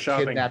so they want to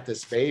shopping. kidnap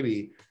this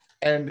baby.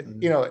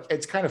 And, you know,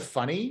 it's kind of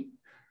funny.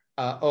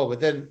 But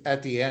then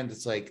at the end,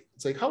 it's like,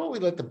 how about we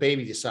let the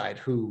baby decide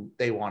who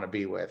they want to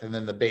be with? And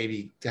then the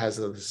baby has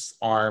this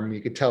arm. You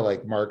could tell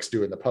like Mark's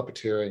doing the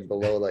puppeteering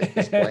below like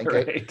this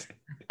blanket.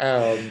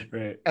 Right.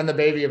 Right. And the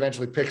baby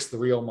eventually picks the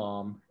real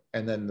mom,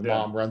 and then the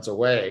mom runs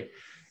away.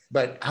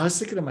 But I was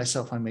thinking to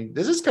myself, I mean,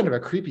 this is kind of a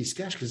creepy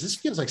sketch because this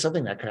feels like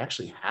something that could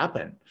actually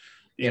happen.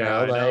 You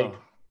know, like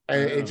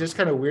it just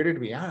kind of weirded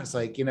me out. It's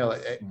like, back in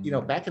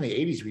the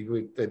 80s, we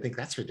would think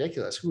that's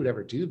ridiculous. Who would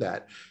ever do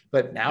that?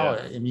 But now,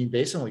 I mean,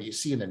 based on what you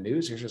see in the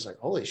news, you're just like,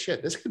 holy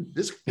shit,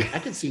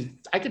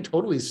 I could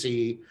totally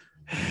see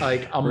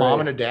like a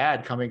mom and a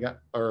dad coming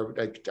up, or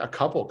like a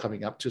couple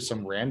coming up to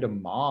some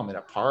random mom in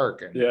a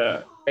park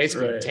and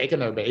basically taking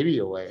their baby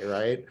away.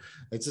 Right.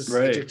 It's just,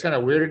 it just kind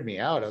of weirded me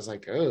out. I was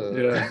like, oh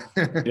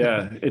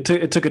yeah.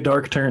 It took a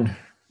dark turn.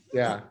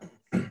 Yeah.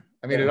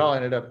 I mean, it all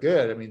ended up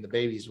good. I mean, the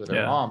baby's with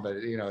her mom, but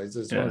it's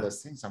just one of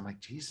those things. I'm like,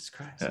 Jesus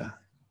Christ.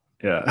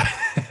 Yeah.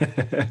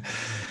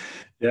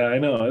 Yeah, I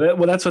know.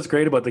 Well, that's what's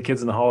great about the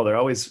Kids in the Hall. They're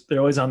always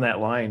on that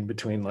line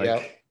between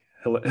like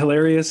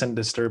hilarious and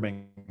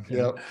disturbing.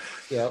 Yep.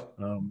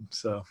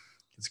 So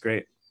it's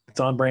great.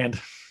 It's on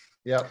brand.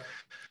 Yep.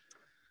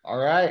 All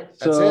right.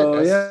 That's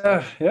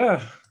it.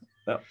 Yeah.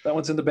 That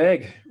one's in the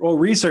bag. Well,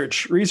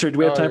 research. Do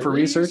we have time for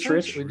research,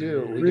 Rich? We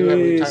do. We do have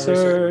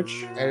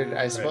research. And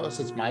I suppose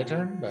it's my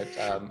turn, but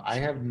I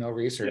have no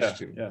research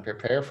to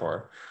prepare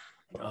for.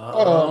 But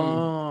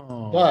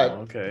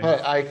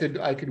I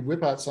could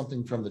whip out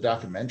something from the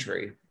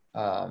documentary,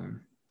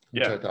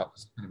 which I thought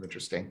was kind of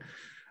interesting.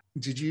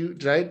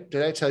 Did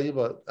I tell you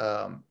about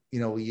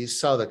we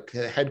saw the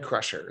Head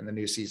Crusher in the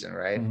new season,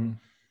 right?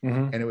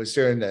 And it was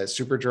during the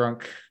Super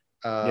Drunk.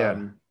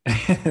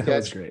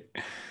 That's great.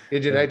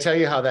 Did I tell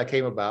you how that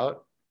came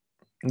about?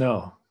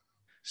 No.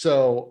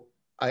 So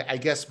I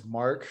guess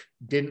Mark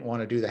didn't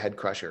want to do the Head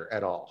Crusher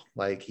at all.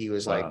 Like he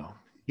was like,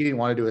 he didn't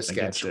want to do a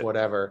sketch,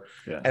 whatever.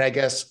 Yeah. And I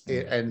guess,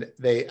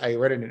 I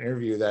read in an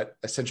interview that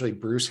essentially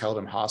Bruce held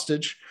him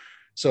hostage.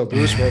 So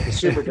Bruce wrote the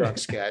Super Drunk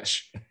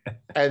sketch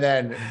and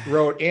then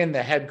wrote in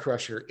the Head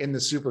Crusher in the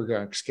Super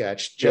Drunk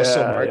sketch, just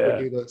so Mark would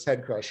do this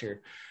Head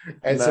Crusher.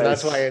 And so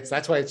that's why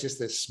it's just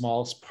this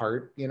small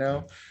part,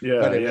 Yeah.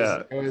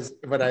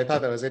 But I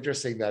thought that was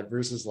interesting that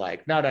Bruce is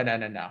like, no.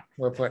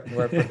 We're putting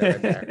that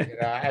in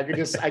there.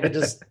 I could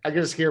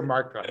just hear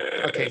Mark go,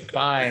 okay,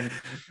 fine.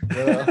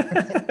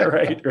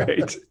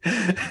 Right.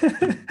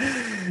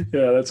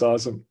 Yeah, that's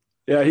awesome.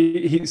 Yeah,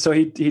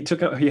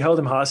 he held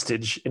him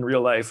hostage in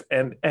real life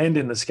and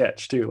in the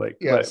sketch too. Like,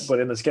 but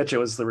in the sketch it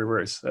was the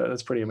reverse.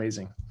 That's pretty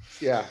amazing.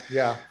 Yeah,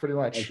 pretty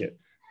much. Like it.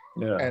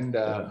 Yeah, and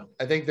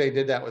I think they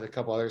did that with a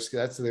couple others.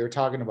 They were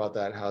talking about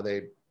that, how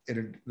they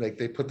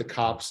put the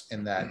cops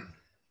in that.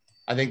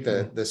 I think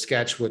the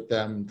sketch with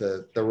them,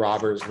 the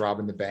robbers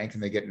robbing the bank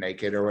and they get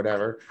naked or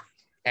whatever,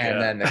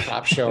 and then the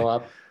cops show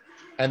up.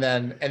 And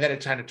then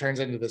it kind of turns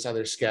into this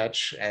other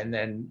sketch, and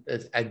then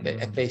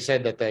they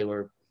said that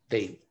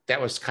that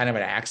was kind of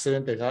an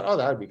accident. They thought,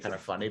 that would be kind of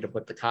funny to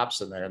put the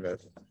cops in there,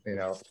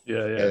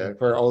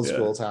 for old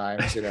school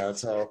times,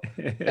 So,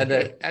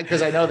 and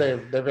because I know they're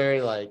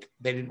very like,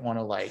 they didn't want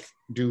to like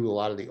do a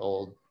lot of the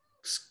old,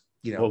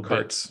 old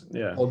bits,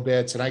 old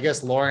bits. And I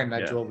guess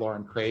that drove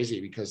Lauren crazy,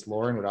 because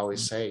Lauren would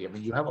always say, I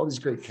mean, you have all these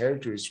great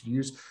characters,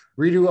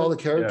 redo all the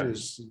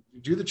characters,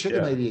 do the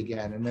chicken lady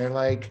again, and they're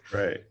like,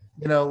 right.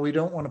 We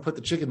don't want to put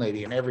the chicken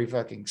lady in every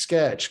fucking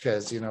sketch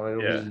because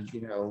it'll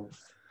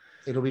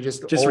be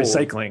just old.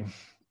 Recycling.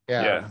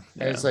 Yeah.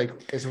 And it's like,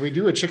 if we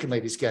do a chicken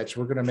lady sketch,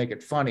 we're going to make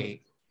it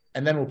funny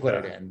and then we'll put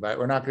it in, but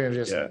we're not going to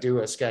just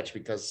do a sketch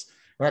because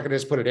we're not going to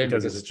just put it in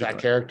because it's that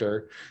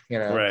character,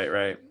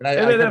 Right.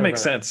 And that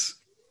makes sense.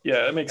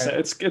 Yeah, it makes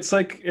sense. It's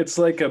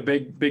like a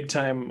big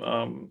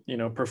time,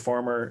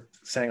 performer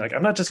saying like,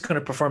 I'm not just going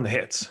to perform the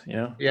hits,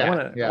 I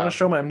want to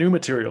show my new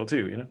material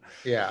too,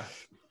 Yeah.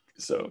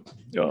 So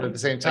but at the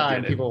same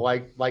time, people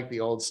like the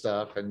old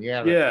stuff, and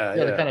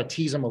to kind of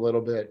tease them a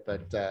little bit,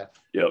 but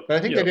I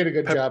think they did a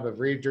good job of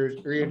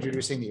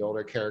reintroducing the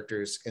older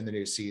characters in the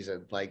new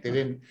season. Like they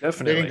didn't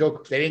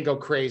go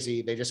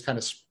crazy. They just kind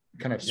of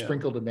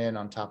sprinkled them in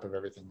on top of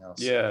everything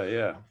else.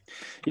 Yeah.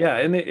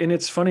 And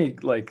it's funny.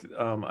 Like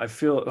I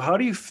feel. How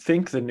do you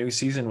think the new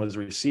season was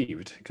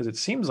received? Because it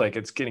seems like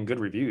it's getting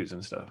good reviews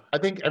and stuff. I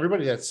think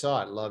everybody that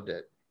saw it loved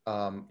it.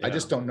 I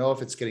just don't know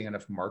if it's getting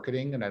enough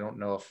marketing, and I don't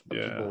know if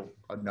people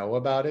know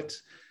about it.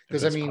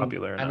 Because I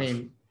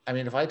mean,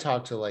 if I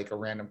talk to like a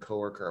random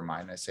coworker of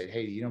mine, I say,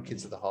 "Hey,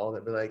 Kids of the Hall?"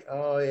 They'd be like,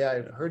 "Oh yeah,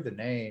 I've heard the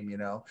name."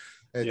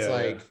 It's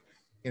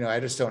I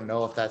just don't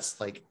know if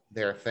that's like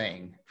their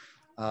thing.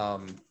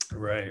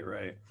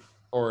 Right.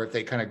 Or if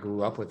they kind of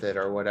grew up with it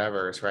or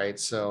whatever, right?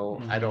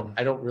 So I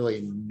don't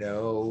really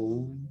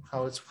know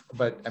how it's.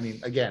 But I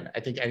mean, again, I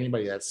think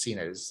anybody that's seen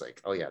it is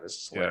like, "Oh yeah, this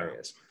is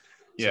hilarious."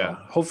 Yeah,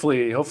 so,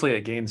 hopefully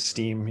it gains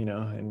steam,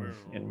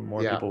 and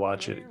more people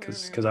watch it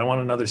because I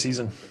want another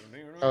season.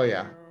 Oh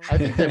yeah, I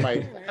think they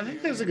might. I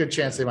think there's a good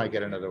chance they might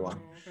get another one.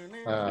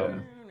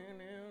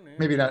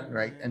 Maybe not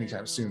right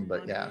anytime soon,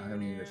 but yeah. I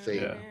mean,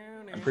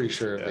 I'm pretty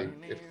sure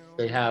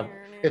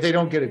if they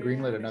don't get a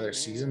greenlit another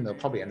season, they'll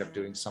probably end up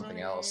doing something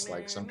else,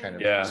 like some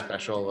kind of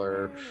special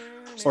or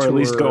at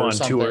least go on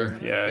tour.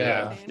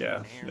 Yeah.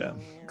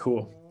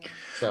 Cool.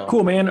 So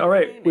cool, man. All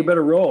right, we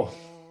better roll.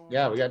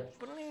 Yeah, we got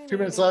 2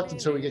 minutes left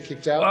until we get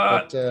kicked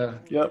out.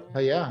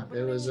 But yeah,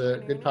 it was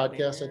a good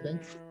podcast. I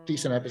think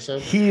decent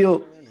episode.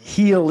 Heel,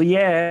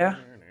 yeah.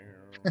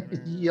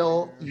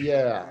 Heel,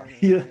 yeah.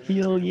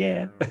 Heel,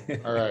 yeah.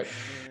 All right.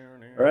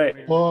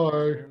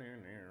 Bye.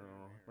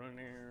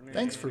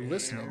 Thanks for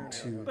listening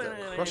to the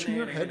Crushing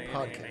Your Head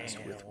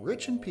podcast with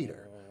Rich and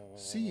Peter.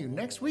 See you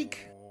next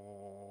week.